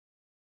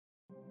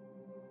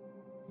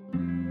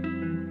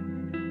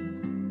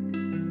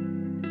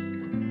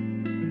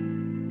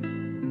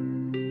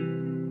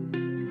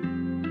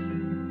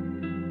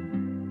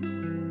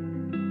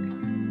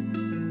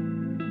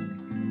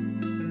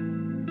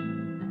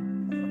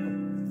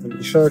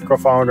Misha,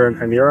 co-founder in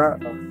Himera.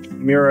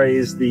 Himera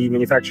is the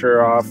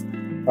manufacturer of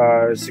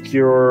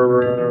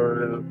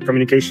secure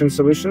communication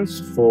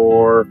solutions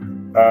for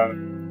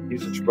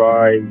usage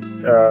by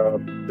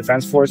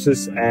defense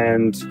forces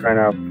and kind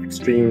of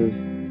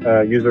extreme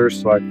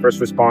users like first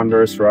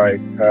responders,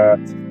 right?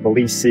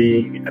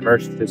 Policing,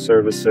 emergency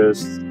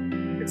services,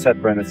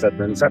 etc.,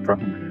 etc., etc.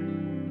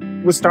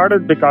 We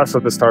started because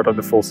of the start of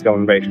the full-scale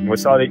invasion. We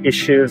saw the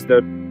issues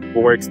that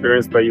were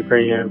experienced by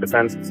Ukrainian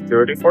defense and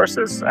security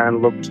forces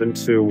and looked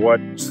into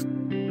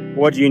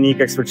what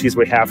unique expertise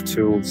we have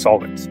to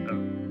solve it.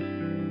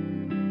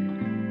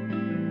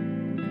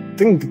 I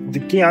think the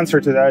key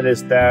answer to that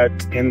is that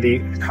in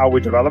how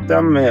we develop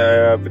them,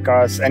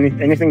 because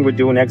anything we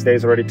do next day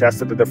is already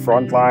tested at the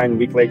front line.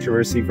 Week later, we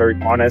receive very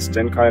honest,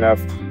 blatant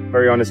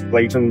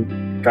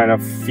kind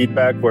of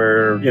feedback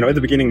where, at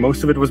the beginning,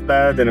 most of it was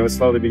bad and it was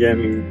slowly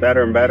becoming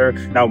better and better.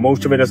 Now,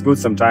 most of it is good.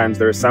 Sometimes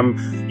there's some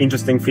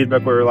interesting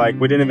feedback where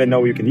we didn't even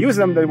know you can use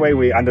them that way.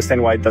 We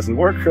understand why it doesn't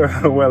work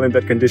well in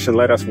that condition.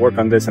 Let us work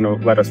on this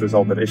and let us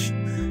resolve that issue.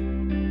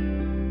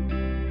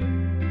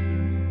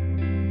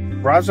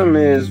 Razom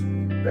is,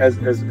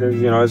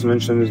 as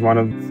mentioned, is one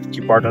of the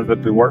key partners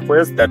that we work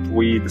with, that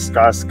we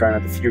discuss kind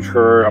of the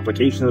future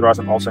applications.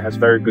 Razom also has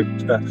very good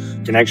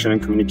connection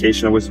and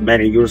communication with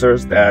many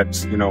users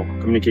that,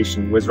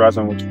 communication with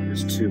Razom we can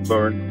use to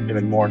learn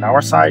even more on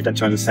our side and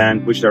to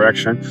understand which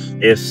direction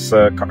is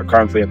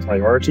currently a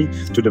priority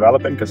to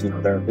develop in, because,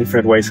 there are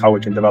infinite ways how we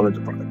can develop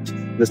the product.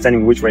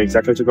 Understanding which way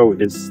exactly to go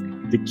is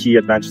the key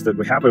advantage that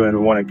we have, and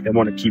we want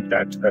to keep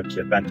that key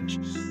advantage.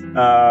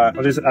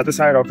 On the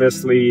side,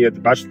 obviously,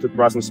 the budget that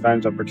Razom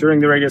spent on procuring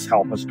the radius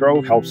helps us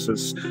grow, helps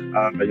us,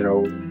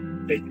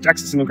 pay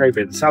taxes in Ukraine,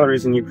 pay the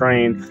salaries in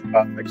Ukraine,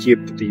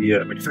 keep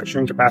the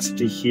manufacturing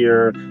capacity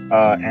here,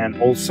 and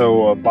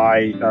also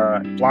by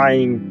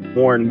applying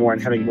more and more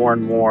and having more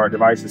and more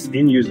devices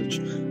in usage,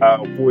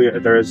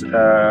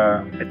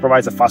 it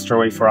provides a faster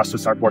way for us to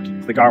start working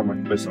with the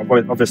government. Because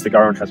obviously, the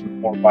government has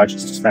more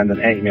budgets to spend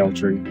than any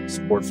military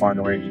support fund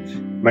or any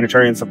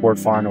humanitarian support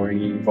fund or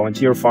any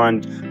volunteer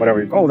fund,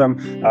 whatever you call them.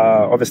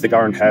 Obviously, the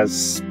government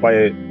has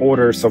by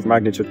orders of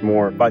magnitude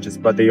more budgets,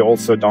 but they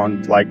also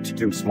don't like to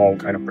do small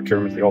kind of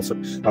procurement. They also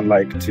don't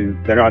like to,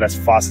 they're not as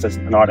fast as,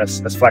 not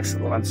as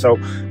flexible. And so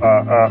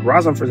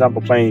Razom, for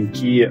example, playing a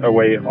key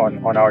way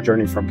on our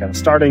journey from kind of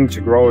starting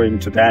to growing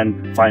to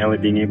then finally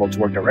being able to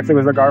work directly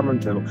with the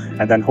government.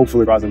 And then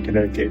hopefully Razom can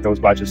dedicate those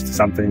budgets to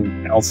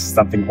something else,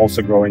 something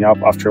also growing up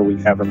after we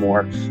have a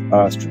more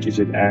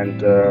strategic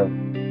and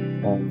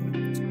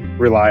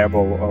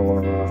reliable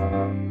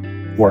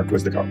work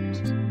with the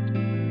government.